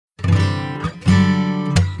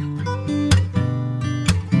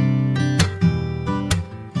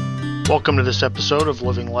Welcome to this episode of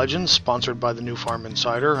Living Legends, sponsored by the New Farm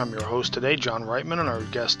Insider. I'm your host today, John Reitman, and our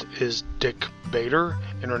guest is Dick Bator,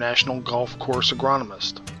 International Golf Course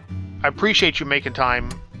Agronomist. I appreciate you making time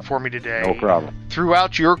for me today. No problem.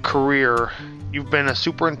 Throughout your career, you've been a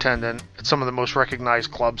superintendent at some of the most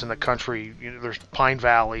recognized clubs in the country. There's Pine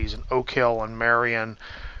Valleys and Oak Hill and Merion.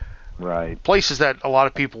 Right. Places that a lot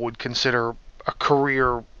of people would consider a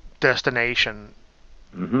career destination.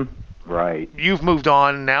 Mm-hmm. Right. You've moved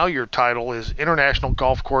on. Now your title is International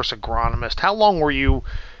Golf Course Agronomist. How long were you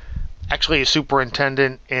actually a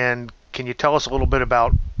superintendent, and can you tell us a little bit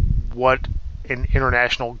about what an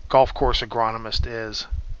International Golf Course Agronomist is?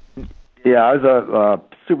 Yeah, I was a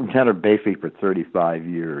superintendent basically for 35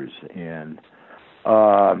 years, and as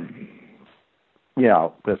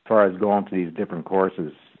far as going to these different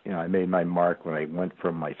courses, I made my mark when I went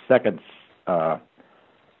from my second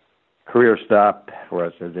career stop, where I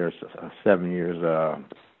said there's 7 years,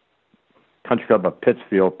 country club of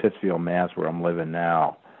Pittsfield, Mass, where I'm living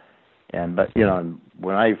now. But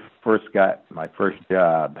when I first got my first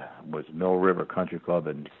job was Mill River Country Club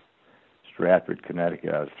in Stratford,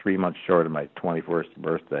 Connecticut. I was 3 months short of my 21st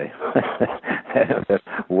birthday.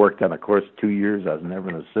 Worked on a course 2 years. I was never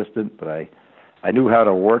an assistant, but I knew how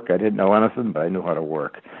to work. I didn't know anything, but I knew how to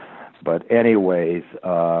work. But anyways,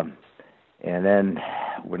 and then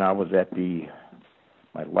when I was at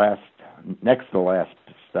next to the last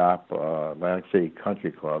stop, Atlantic City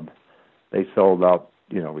Country Club, they sold out.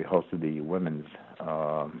 We hosted the women's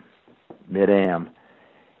Mid-Am,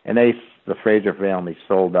 and the Fraser family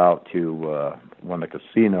sold out to one of the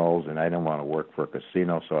casinos, and I didn't want to work for a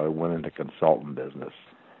casino, so I went into consultant business.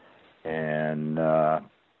 And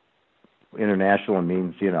international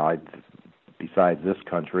means, besides this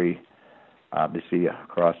country, obviously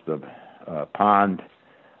across the pond,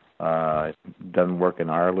 done work in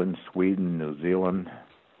Ireland, Sweden, New Zealand,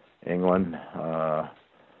 England,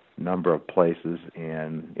 number of places,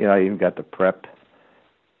 and I even got to prep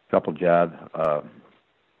a couple jobs,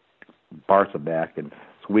 Barsebäck in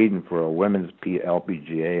Sweden for a women's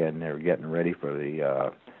LPGA, and they were getting ready for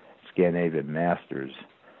the Scandinavian Masters,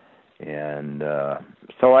 and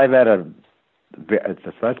so I've had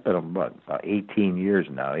that's been about 18 years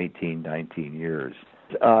now, 19 years.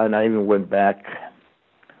 And I even went back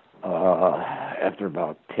after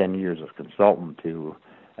about 10 years as consultant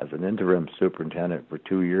as an interim superintendent for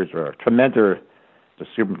 2 years. The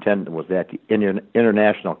superintendent was at the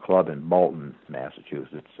International Club in Bolton,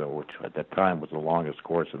 Massachusetts, which at that time was the longest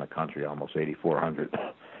course in the country, almost 8,400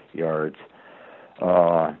 yards.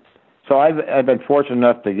 So I've been fortunate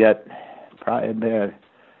enough to get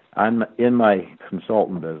I'm in my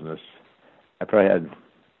consultant business. I probably had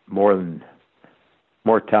more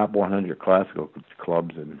top 100 classical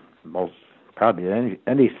clubs than probably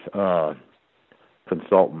any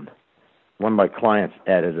consultant. One of my clients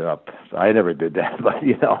added it up, so I never did that. But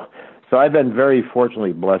so I've been very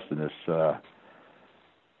fortunately blessed in this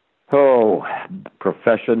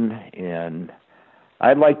profession, and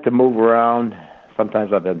I'd like to move around.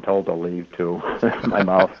 Sometimes I've been told to leave too, my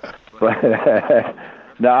mouth. But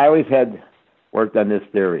no, I always had worked on this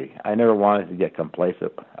theory. I never wanted to get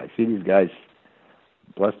complacent. I see these guys,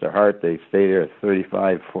 bless their heart, they stay there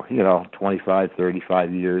 25,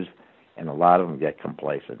 35 years, and a lot of them get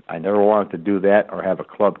complacent. I never wanted to do that or have a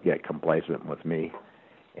club get complacent with me.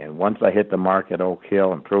 And once I hit the mark at Oak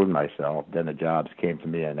Hill and proved myself, then the jobs came to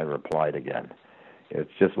me and I never applied again.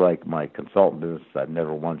 It's just like my consultant business. I've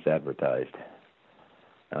never once advertised.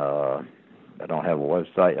 I don't have a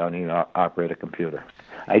website. I don't even operate a computer.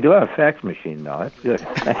 I do have a fax machine, though. That's good.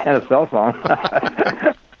 I had a cell phone.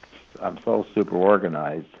 I'm so super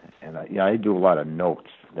organized, and I do a lot of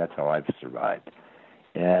notes. That's how I've survived.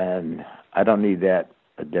 And I don't need that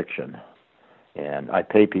addiction. And I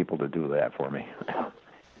pay people to do that for me.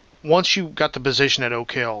 Once you got the position at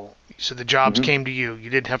Oak Hill, so the jobs came to you.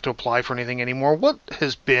 You didn't have to apply for anything anymore. What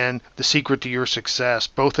has been the secret to your success,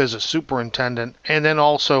 both as a superintendent and then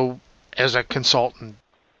also as a consultant?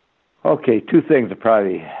 Okay, two things have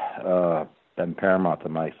probably been paramount to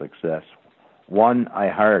my success. One, I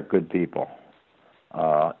hire good people,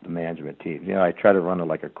 the management team. I try to run it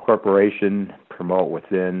like a corporation, promote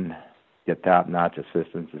within, get top-notch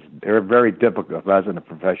assistants. They're very difficult. If I was in the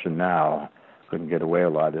profession now, couldn't get away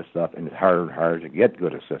with a lot of this stuff, and it's harder and harder to get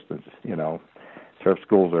good assistants. Turf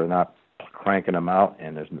schools are not cranking them out,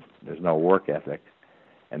 and there's no work ethic.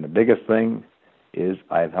 And the biggest thing is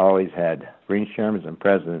I've always had green chairmen and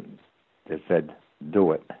presidents that said,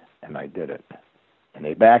 do it, and I did it. And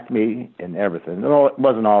they backed me in everything. It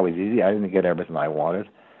wasn't always easy. I didn't get everything I wanted.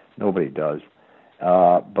 Nobody does.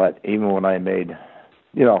 But even when I made,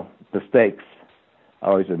 mistakes, I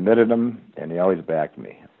always admitted them, and they always backed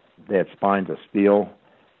me. They had spines of steel,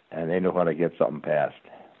 and they knew how to get something passed.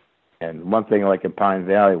 And one thing, like in Pine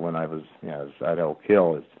Valley, when I was, at Oak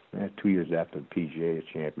Hill, is 2 years after the PGA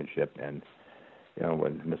championship, and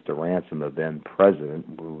when Mr. Ransom, the then president,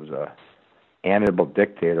 who was a amiable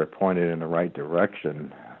dictator, pointed in the right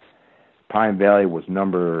direction, Pine Valley was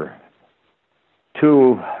number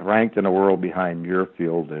 2 ranked in the world behind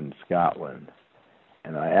Muirfield in Scotland.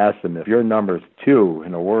 And I asked him, if you're number 2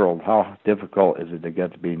 in the world, how difficult is it to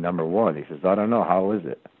get to be number 1? He says, I don't know. How is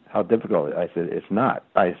it? How difficult? I said, it's not.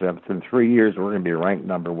 I said, within 3 years, we're going to be ranked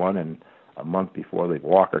number 1. And a month before the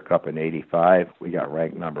Walker Cup in '85, we got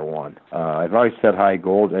ranked number 1. I've always set high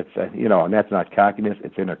goals. It's, and that's not cockiness.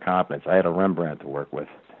 It's inner confidence. I had a Rembrandt to work with.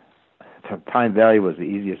 Pine Valley was the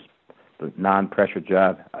easiest non-pressure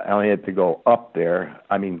job. I only had to go up there.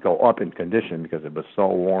 Go up in condition because it was so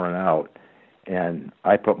worn out. And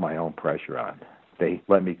I put my own pressure on. They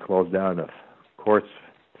let me close down the courts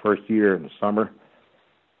first year in the summer,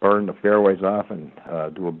 burn the fairways off, and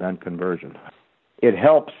do a bend conversion. It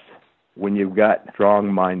helps when you've got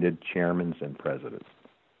strong-minded chairmen and presidents.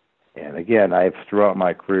 And again, throughout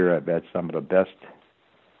my career, I've had some of the best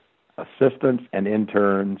assistants and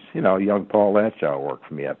interns. Young Paul Latshaw worked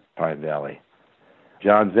for me at Pine Valley.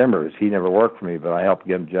 John Zimmers, he never worked for me, but I helped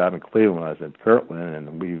get him a job in Cleveland when I was at Kirtland,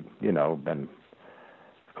 and we've, been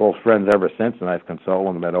close friends ever since, and I've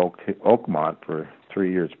consulted him at Oakmont for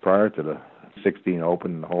 3 years prior to the 16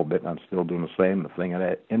 Open and the whole bit, and I'm still doing the same thing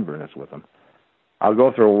at Inverness with him. I'll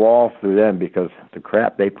go through a wall through them because the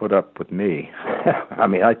crap they put up with me,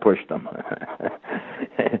 I pushed them.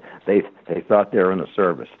 They thought they were in the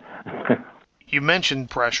service. You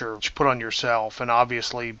mentioned pressure that you put on yourself and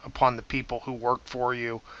obviously upon the people who work for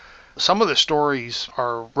you. Some of the stories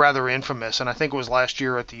are rather infamous, and I think it was last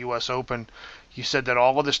year at the U.S. Open, you said that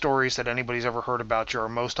all of the stories that anybody's ever heard about you, or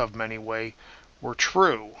most of them anyway, were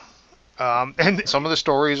true. And some of the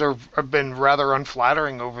stories have been rather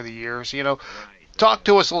unflattering over the years. Talk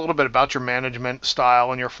to us a little bit about your management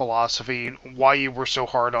style and your philosophy, why you were so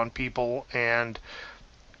hard on people, and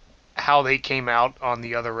how they came out on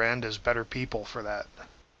the other end as better people for that.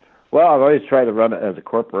 Well, I've always tried to run it as a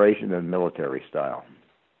corporation and military style.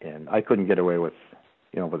 And I couldn't get away with,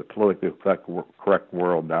 with the politically correct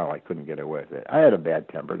world now, I couldn't get away with it. I had a bad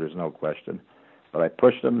temper, there's no question. But I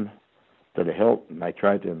pushed them to the hilt, and I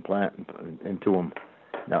tried to implant into them,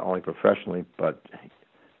 not only professionally, but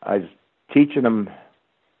I was teaching them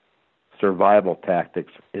survival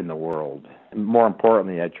tactics in the world. And more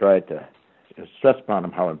importantly, I tried to stress upon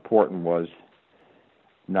them how important was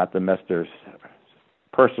not to mess their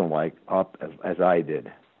personal life up as I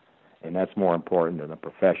did. And that's more important than the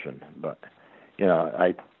profession. But,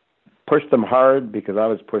 I pushed them hard because I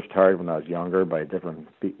was pushed hard when I was younger by different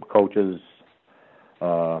coaches.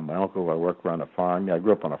 My uncle, I worked around a farm. I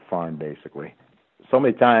grew up on a farm, basically. So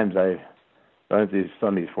many times I run into some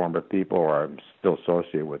of these former people, or I'm still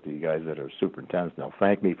associated with the guys that are superintendents, and they'll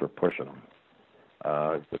thank me for pushing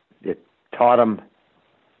them. It taught them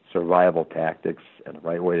survival tactics and the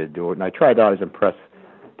right way to do it. And I tried to always impress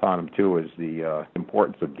upon them, too, is the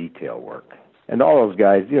importance of detail work. And all those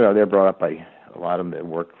guys, they're brought up by a lot of them that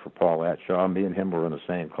worked for Paul Latshaw. Me and him were in the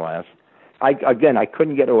same class. I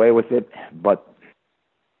couldn't get away with it, but,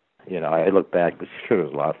 I look back, but sure,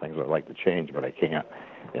 there's a lot of things I'd like to change, but I can't,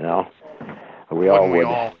 We all would.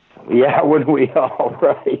 Yeah, wouldn't we all,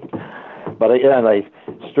 right? But again, I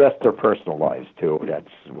stressed their personal lives, too.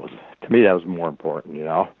 To me, that was more important,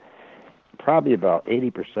 Probably about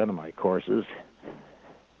 80% of my courses,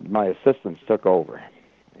 my assistants took over.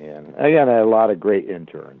 And again, I had a lot of great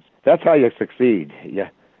interns. That's how you succeed. Yeah.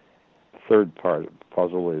 The third part of the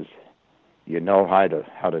puzzle is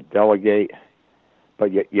how to delegate,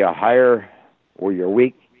 but you hire where you're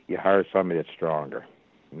weak, you hire somebody that's stronger.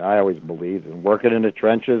 And I always believed in working in the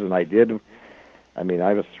trenches, and I did. I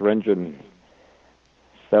was syringing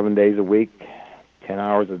 7 days a week, 10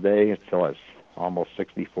 hours a day until I was almost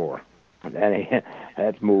 64. And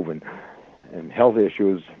that's moving. And health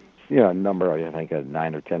issues, a number, I think, of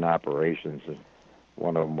 9 or 10 operations. And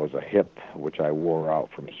one of them was a hip, which I wore out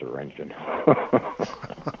from syringing.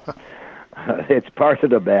 It's part of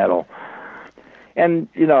the battle. And,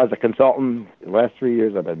 as a consultant, the last 3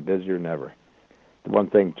 years I've been busier than ever. The one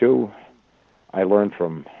thing, too, I learned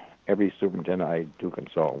from every superintendent I do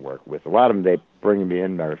consultant work with. A lot of them, they bring me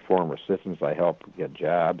in, my former assistants, I help get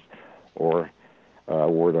jobs, or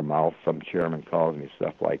word of mouth, some chairman calls me,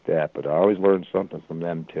 stuff like that. But I always learn something from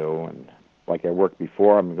them, too. And like I worked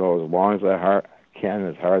before, I'm going to go as long as I can,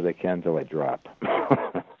 as hard as I can, until I drop.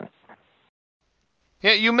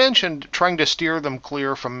 Yeah, you mentioned trying to steer them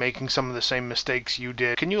clear from making some of the same mistakes you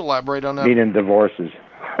did. Can you elaborate on that? Meaning divorces.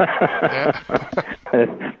 Yeah.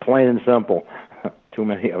 Plain and simple. Too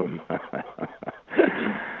many of them.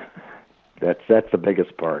 That's the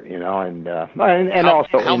biggest part, and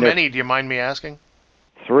also how many? Do you mind me asking?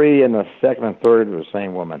 3, and the second and third were the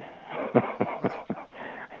same woman.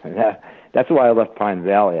 And that's why I left Pine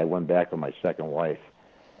Valley. I went back with my second wife.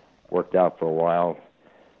 Worked out for a while,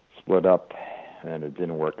 split up, and it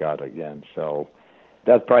didn't work out again. So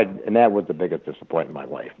that was the biggest disappointment in my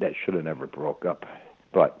life. That should have never broke up,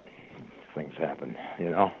 but things happen,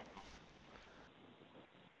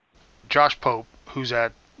 Josh Pope, who's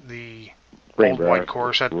at the Old Greenbrier. White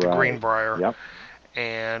course at the Right. Greenbrier. Yep.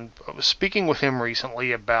 And I was speaking with him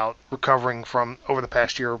recently about recovering from, over the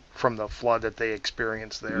past year, from the flood that they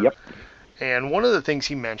experienced there. Yep. And one of the things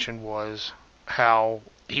he mentioned was how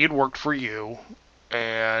he had worked for you,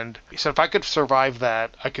 and he said, if I could survive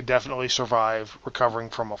that, I could definitely survive recovering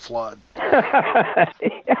from a flood. Yeah,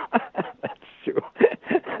 that's true.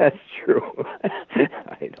 That's true.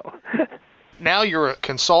 I know. Now you're a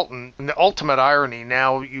consultant, and the ultimate irony,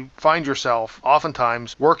 now you find yourself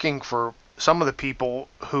oftentimes working for some of the people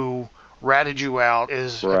who ratted you out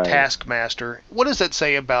as a taskmaster. What does that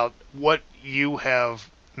say about what you have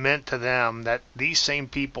meant to them, that these same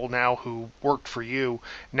people now who worked for you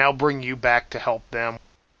now bring you back to help them?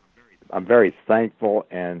 I'm very thankful,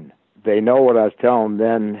 and they know what I was telling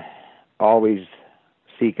them then. Always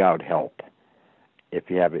seek out help if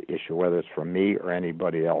you have an issue, whether it's from me or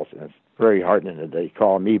anybody else. And it's very heartening that they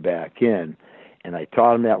call me back in, and I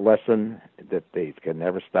taught them that lesson that they can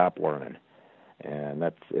never stop learning. And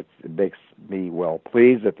it makes me well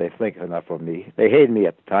pleased that they think enough of me. They hated me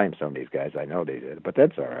at the time, some of these guys. I know they did, but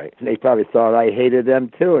that's all right. They probably thought I hated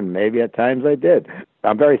them too, and maybe at times I did.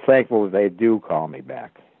 I'm very thankful that they do call me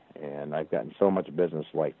back, and I've gotten so much business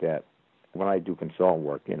like that. When I do consultant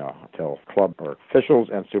work, I tell club or officials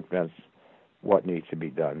and superintendents what needs to be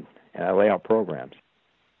done, and I lay out programs.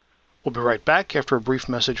 We'll be right back after a brief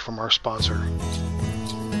message from our sponsor.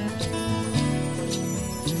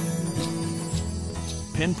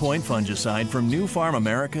 Pinpoint fungicide from New Farm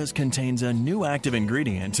Americas contains a new active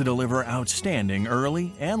ingredient to deliver outstanding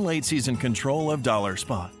early and late season control of dollar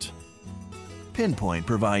spot. Pinpoint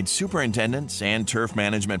provides superintendents and turf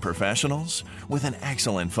management professionals with an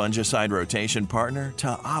excellent fungicide rotation partner to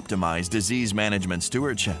optimize disease management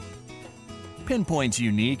stewardship. Pinpoint's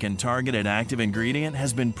unique and targeted active ingredient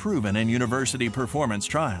has been proven in university performance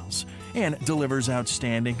trials and delivers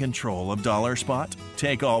outstanding control of dollar spot,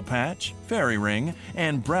 take-all patch, fairy ring,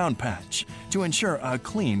 and brown patch to ensure a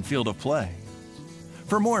clean field of play.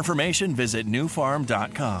 For more information, visit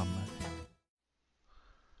newfarm.com.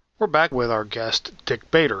 We're back with our guest,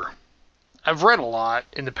 Dick Bator. I've read a lot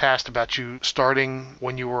in the past about you starting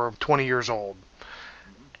when you were 20 years old.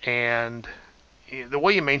 And the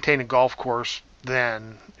way you maintain a golf course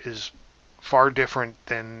then is far different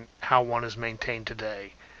than how one is maintained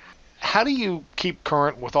today. How do you keep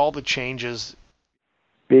current with all the changes?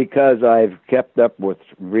 Because I've kept up with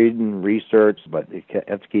reading, research, but you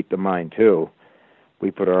have to keep in mind, too, we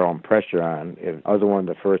put our own pressure on. I was one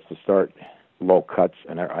of the first to start low cuts,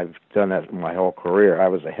 and I've done that my whole career. I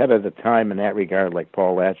was ahead of the time in that regard, like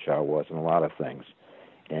Paul Latshaw was in a lot of things.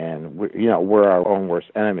 And we're our own worst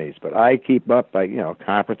enemies. But I keep up,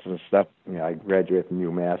 conferences and stuff. I graduated from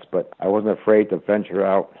UMass, but I wasn't afraid to venture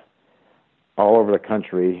out all over the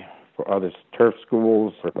country for other turf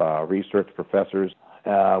schools, for research professors.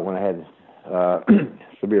 When I had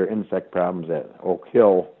severe insect problems at Oak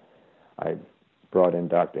Hill, I brought in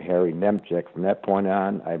Dr. Harry Nemchek. From that point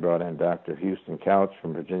on, I brought in Dr. Houston Couch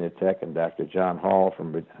from Virginia Tech and Dr. John Hall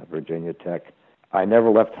from Virginia Tech. I never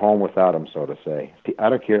left home without them, so to say. I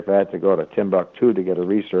don't care if I had to go to Timbuktu to get a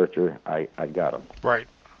researcher, I got them. Right.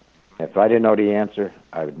 If I didn't know the answer,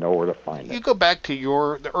 I would know where to find it. You go back to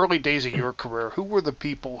the early days of your career. Who were the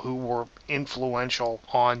people who were influential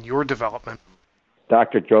on your development?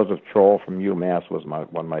 Dr. Joseph Troll from UMass was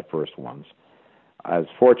one of my first ones. I was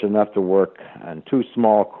fortunate enough to work on 2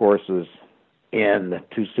 small courses, and the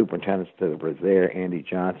 2 superintendents that were there, Andy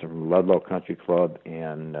Johnson from Ludlow Country Club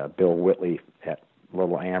and Bill Whitley at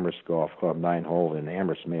Little Amherst Golf Club, 9-hole in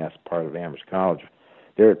Amherst, Mass., part of Amherst College.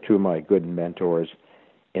 They're 2 of my good mentors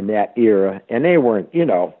in that era, and they weren't,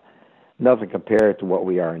 nothing compared to what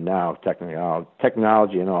we are now,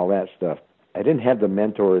 technology and all that stuff. I didn't have the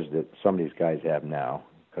mentors that some of these guys have now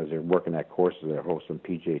because they're working at courses that are hosting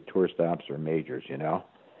PGA Tour stops or majors,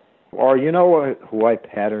 Or who I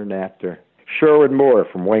patterned after? Sherwood Moore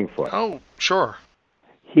from Wingfoot. Oh, sure.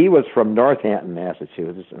 He was from Northampton,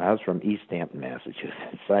 Massachusetts, and I was from East Hampton,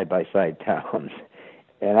 Massachusetts, side-by-side towns.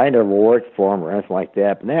 And I never worked for him or anything like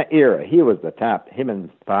that. But in that era, he was the top, him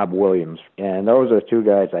and Bob Williams. And those are the two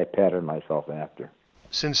guys I patterned myself after.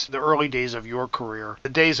 Since the early days of your career, the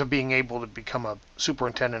days of being able to become a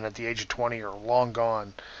superintendent at the age of 20 are long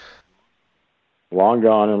gone. Long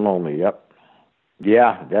gone and lonely, yep.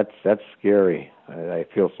 Yeah, that's scary. I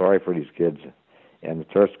feel sorry for these kids. And the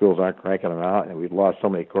turf schools aren't cranking them out, and we've lost so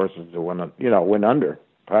many courses that went under.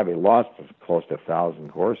 Probably lost close to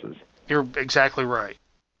 1,000 courses. You're exactly right.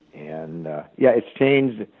 And, it's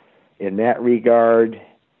changed in that regard.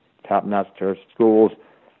 Top-notch turf schools,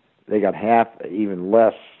 they got half, even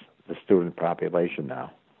less, the student population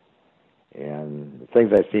now. And the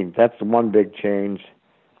things I've seen, that's one big change.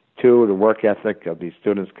 Two, the work ethic of these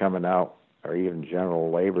students coming out, or even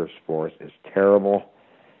general labor force, is terrible.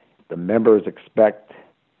 The members expect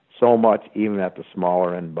so much, even at the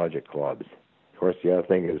smaller end budget clubs. Of course, the other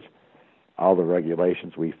thing is all the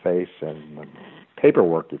regulations we face and the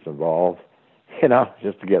paperwork that's involved,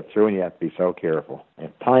 just to get through, and you have to be so careful.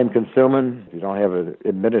 And time-consuming, if you don't have an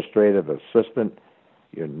administrative assistant,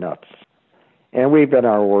 you're nuts. And we've been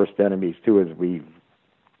our worst enemies, too, as we've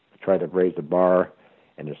tried to raise the bar,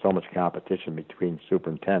 and there's so much competition between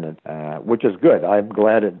superintendents, which is good. I'm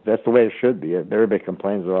glad that's the way it should be. Everybody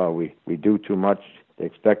complains, we do too much, they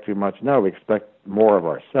expect too much. No, we expect more of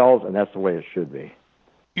ourselves, and that's the way it should be.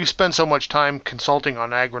 You spend so much time consulting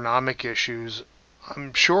on agronomic issues.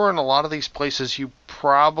 I'm sure in a lot of these places you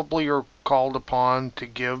probably are called upon to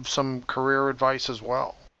give some career advice as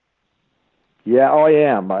well. Yeah, I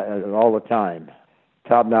am, all the time.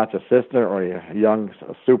 Top-notch assistant or a young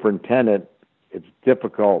superintendent, it's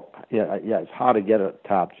difficult. It's hard to get a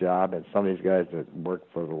top job, and some of these guys that work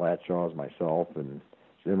for the Latshaws, myself, and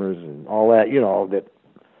Zimmers, and all that, that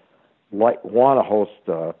want to host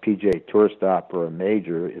a PGA Tour stop or a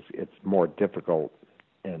major, it's more difficult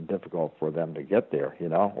for them to get there,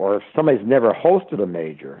 Or if somebody's never hosted a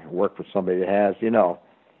major, work for somebody that has,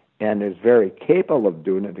 and is very capable of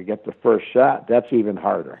doing it to get the first shot, that's even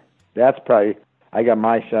harder. That's probably, I got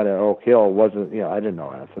my shot at Oak Hill. It wasn't, I didn't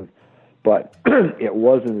know anything. But it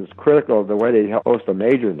wasn't as critical the way they host a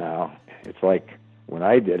major now. It's like when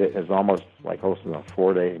I did it, it's almost like hosting a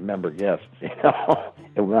 4-day member guest,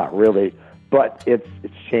 And not really, but it's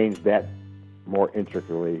changed that more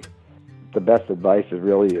intricately. The best advice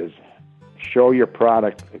is show your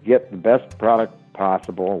product, get the best product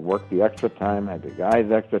possible, work the extra time, have the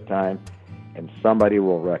guys extra time, and somebody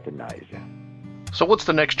will recognize you. So what's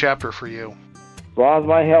the next chapter for you? As long as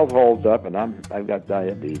my health holds up, and I've got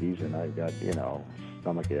diabetes, and I've got,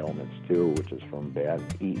 stomach ailments too, which is from bad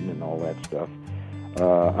eating and all that stuff,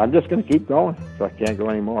 I'm just going to keep going, so I can't go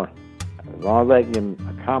anymore. As long as I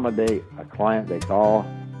can accommodate a client they call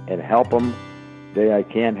and help them, the day I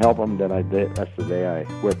can't help them, that's the day I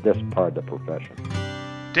quit this part of the profession.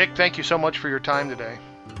 Dick, thank you so much for your time today.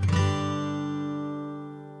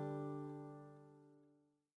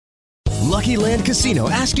 Lucky Land Casino,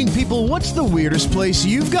 asking people, what's the weirdest place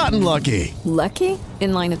you've gotten lucky? Lucky?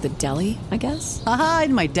 In line at the deli, I guess? Aha,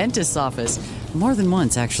 in my dentist's office. More than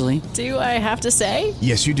once, actually. Do I have to say?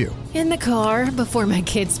 Yes, you do. In the car before my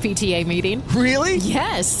kids' PTA meeting. Really?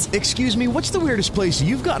 Yes. Excuse me, what's the weirdest place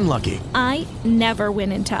you've gotten lucky? I never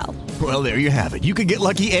win and tell. Well, there you have it. You can get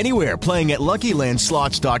lucky anywhere, playing at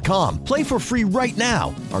LuckyLandSlots.com. Play for free right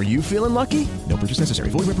now. Are you feeling lucky? No purchase necessary.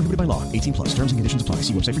 Void where prohibited by law. 18+. Terms and conditions apply.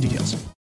 See website for details.